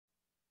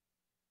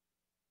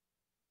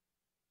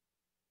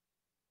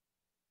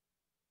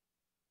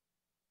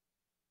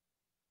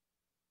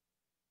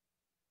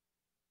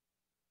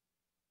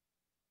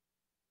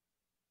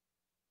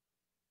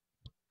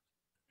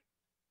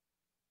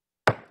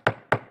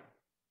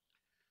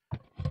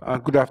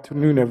Good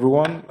afternoon,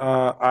 everyone.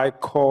 I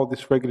call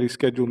this regularly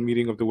scheduled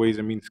meeting of the Ways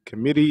and Means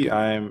Committee.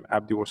 I am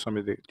Abdi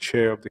Warsame, the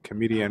chair of the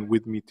committee, and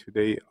with me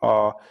today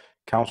are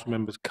Council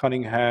members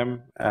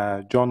Cunningham,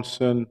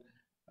 Johnson,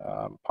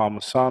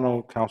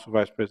 Palmisano, Council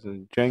Vice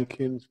President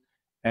Jenkins,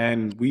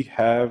 and we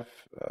have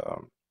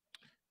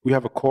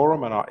a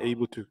quorum and are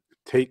able to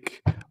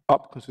take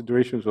up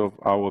considerations of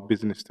our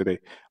business today.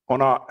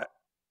 On our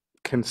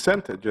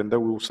consent agenda,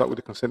 we will start with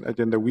the consent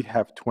agenda. We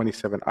have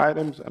 27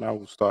 items, and I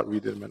will start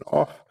reading them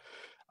off.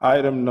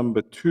 Item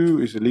number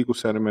 2 is a legal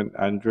settlement,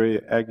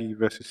 Andrea Aggie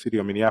versus City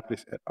of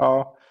Minneapolis et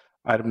al.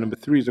 Item number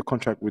 3 is a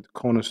contract with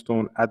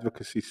Cornerstone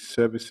Advocacy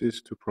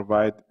Services to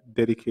provide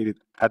dedicated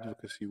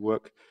advocacy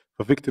work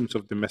for victims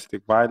of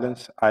domestic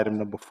violence. Item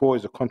number 4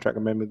 is a contract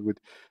amendment with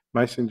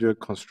Messenger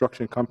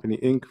Construction Company,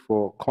 Inc.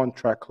 for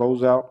contract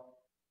closeout.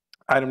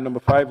 Item number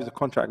 5 is a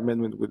contract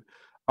amendment with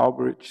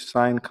Alberich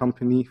Sign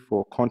Company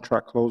for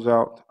contract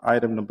closeout.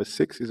 Item number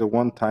 6 is a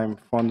one-time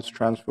funds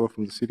transfer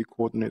from the City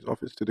Coordinator's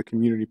Office to the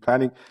Community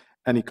Planning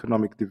and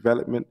Economic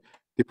Development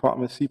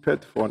Department,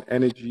 CPED, for an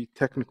Energy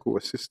Technical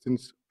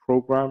Assistance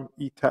Program,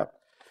 ETAP.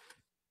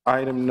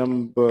 Item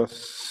number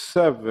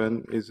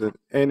 7 is an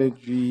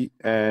Energy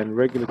and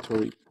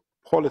Regulatory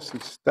Policy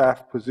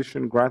Staff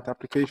Position Grant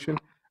Application.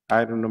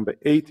 Item number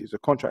 8 is a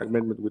contract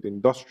amendment with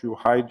Industrial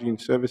Hygiene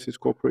Services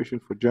Corporation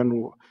for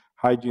general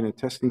hygiene and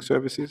testing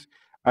services.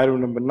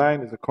 Item number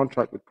 9 is a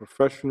contract with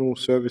Professional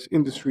Service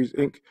Industries,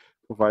 Inc.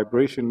 for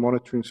vibration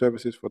monitoring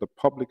services for the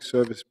Public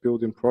Service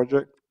Building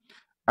Project.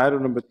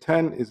 Item number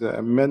 10 is an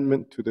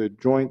amendment to the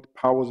Joint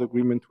Powers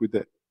Agreement with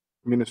the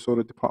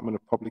Minnesota Department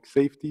of Public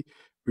Safety,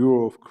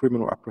 Bureau of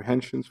Criminal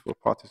Apprehensions for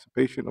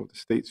participation of the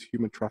state's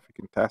Human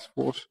Trafficking Task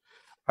Force.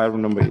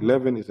 Item number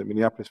 11 is the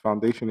Minneapolis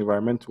Foundation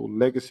Environmental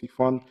Legacy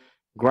Fund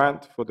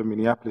grant for the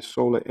Minneapolis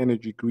Solar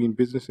Energy Green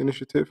Business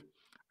Initiative.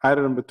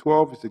 Item number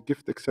 12 is a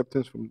gift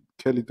acceptance from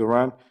Kelly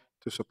Duran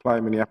to supply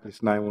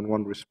Minneapolis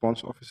 911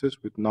 response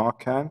officers with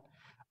Narcan.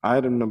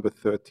 Item number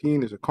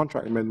 13 is a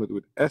contract amendment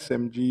with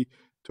SMG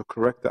to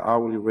correct the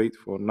hourly rate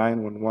for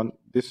 911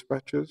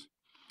 dispatchers.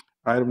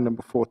 Item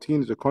number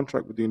 14 is a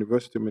contract with the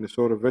University of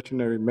Minnesota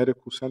Veterinary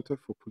Medical Center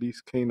for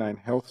Police Canine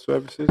Health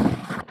Services.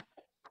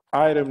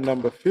 Item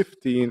number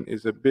 15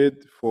 is a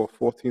bid for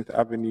 14th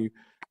Avenue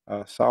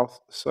South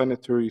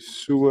Sanitary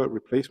Sewer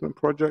Replacement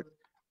Project.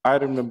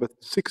 Item number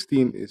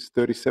 16 is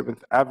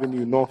 37th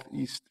Avenue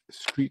Northeast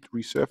Street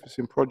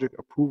Resurfacing Project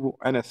Approval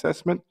and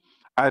Assessment.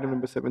 Item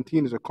number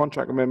 17 is a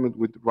contract amendment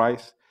with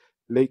Rice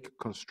Lake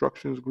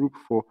Constructions Group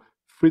for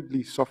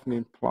Fridley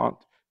Softening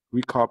Plant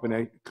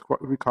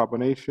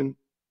Recarbonation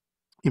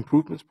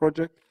Improvements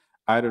Project.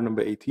 Item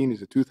number 18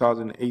 is a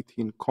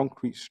 2018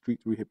 Concrete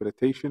Street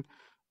Rehabilitation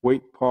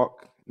Waite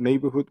Park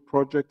Neighborhood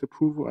Project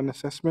Approval and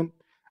Assessment.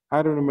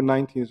 Item number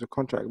 19 is a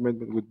contract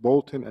amendment with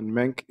Bolton and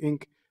Menk,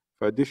 Inc.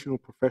 for additional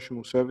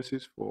professional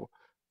services for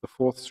the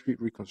 4th Street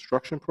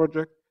Reconstruction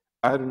Project.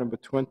 Item number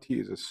 20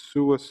 is a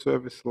sewer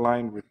service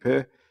line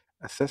repair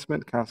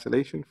assessment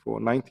cancellation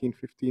for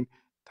 1915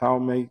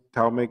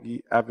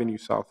 Taumegi Avenue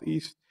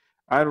Southeast.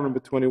 Item number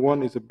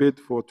 21 is a bid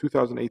for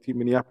 2018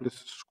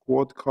 Minneapolis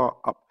Squad Car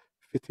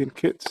Upfitting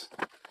Kits.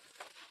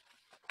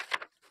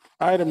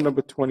 Item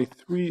number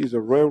 23 is a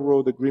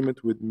railroad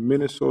agreement with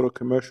Minnesota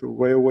Commercial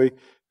Railway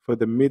for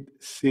the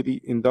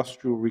Mid-City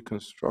Industrial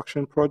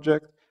Reconstruction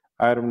Project.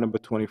 Item number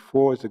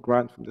 24 is a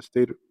grant from the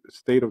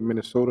state of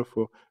Minnesota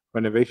for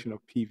renovation of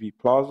PV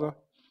Plaza.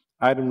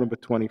 Item number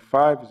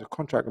 25 is a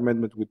contract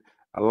amendment with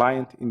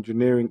Alliant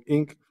Engineering,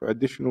 Inc. for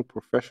additional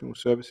professional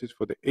services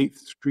for the 8th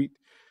Street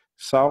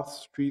South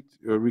Street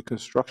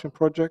Reconstruction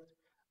Project.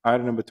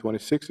 Item number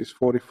 26 is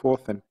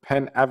 44th and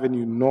Penn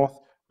Avenue North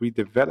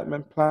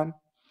Redevelopment Plan.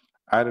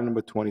 Item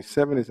number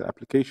 27 is an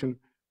application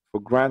for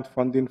grant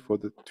funding for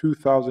the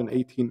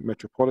 2018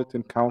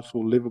 Metropolitan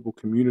Council Livable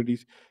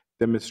Communities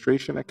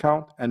Demonstration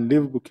Account and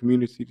Livable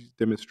Communities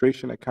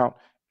Demonstration Account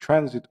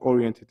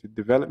Transit-Oriented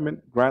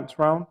Development Grants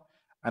Round.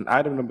 And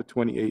item number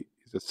 28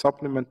 is a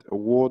supplement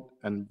award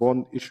and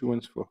bond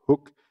issuance for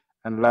Hook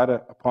and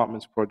Ladder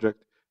Apartments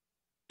Project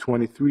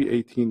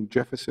 2318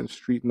 Jefferson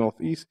Street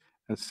Northeast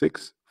and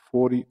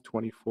 640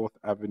 24th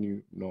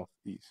Avenue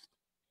Northeast.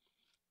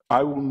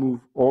 I will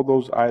move all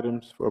those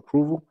items for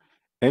approval.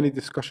 Any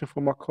discussion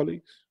from my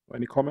colleagues?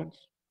 Any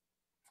comments?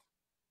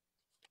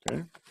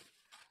 Okay.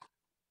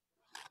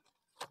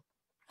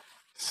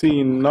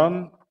 Seeing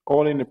none,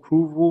 all in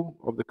approval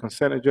of the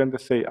consent agenda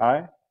say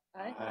aye.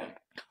 Aye.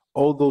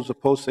 All those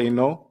opposed say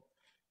no.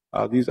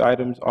 These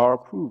items are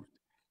approved.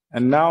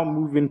 And now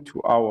moving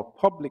to our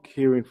public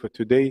hearing for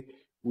today,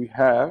 we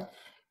have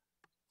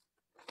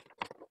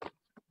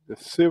the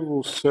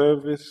Civil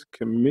Service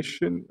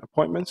Commission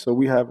appointments. So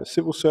we have a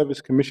Civil Service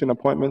Commission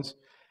appointments.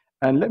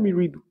 And let me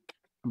read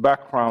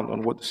background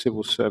on what the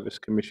Civil Service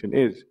Commission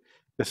is.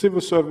 The Civil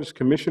Service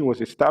Commission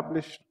was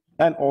established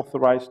and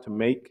authorized to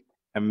make,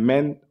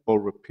 amend, or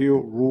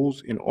repeal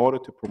rules in order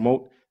to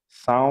promote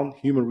sound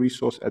human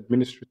resource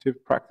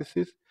administrative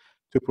practices,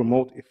 to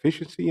promote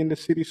efficiency in the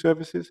city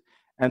services,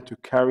 and to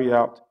carry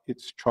out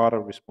its charter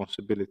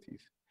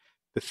responsibilities.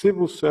 The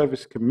Civil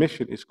Service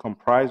Commission is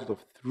comprised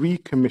of 3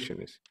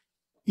 commissioners,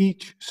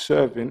 each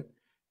serving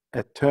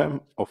a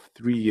term of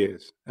 3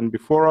 years. And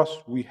before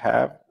us, we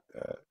have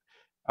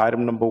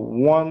item number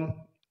 1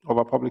 of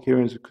our public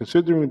hearings,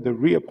 considering the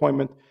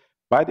reappointment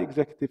by the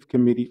Executive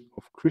Committee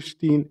of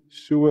Christine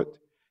Seward,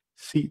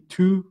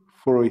 C2,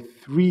 for a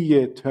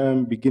 3-year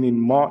term beginning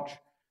March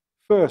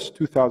 1st,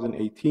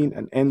 2018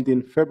 and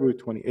ending February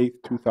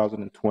 28th,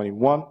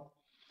 2021.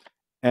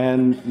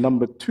 And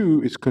number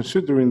 2 is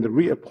considering the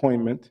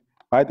reappointment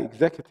by the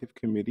Executive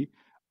Committee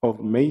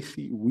of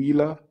Macy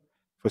Wheeler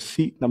for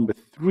seat number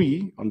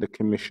 3 on the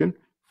Commission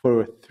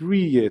for a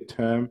 3-year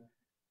term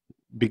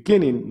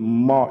beginning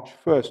March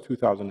 1st,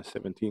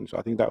 2017. So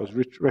I think that was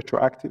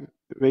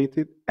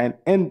retroactivated and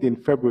ending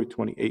February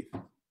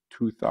 28th,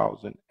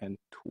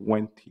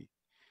 2020.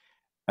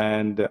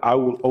 And I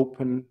will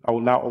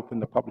now open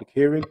the public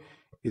hearing.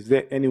 Is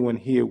there anyone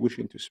here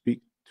wishing to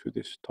speak to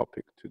this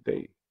topic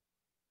today?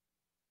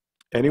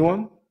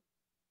 Anyone?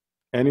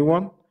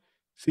 Anyone?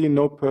 Seeing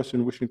no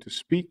person wishing to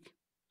speak,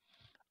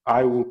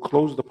 I will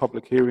close the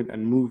public hearing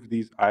and move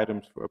these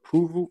items for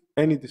approval.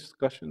 Any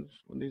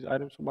discussions on these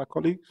items from my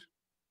colleagues?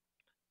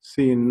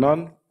 Seeing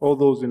none, all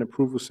those in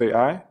approval say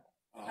aye.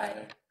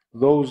 Aye.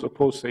 Those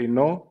opposed say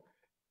no.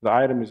 The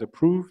item is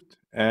approved.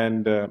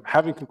 And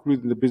having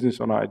concluded the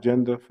business on our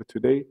agenda for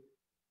today,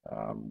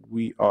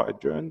 we are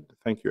adjourned.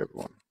 Thank you,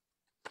 everyone.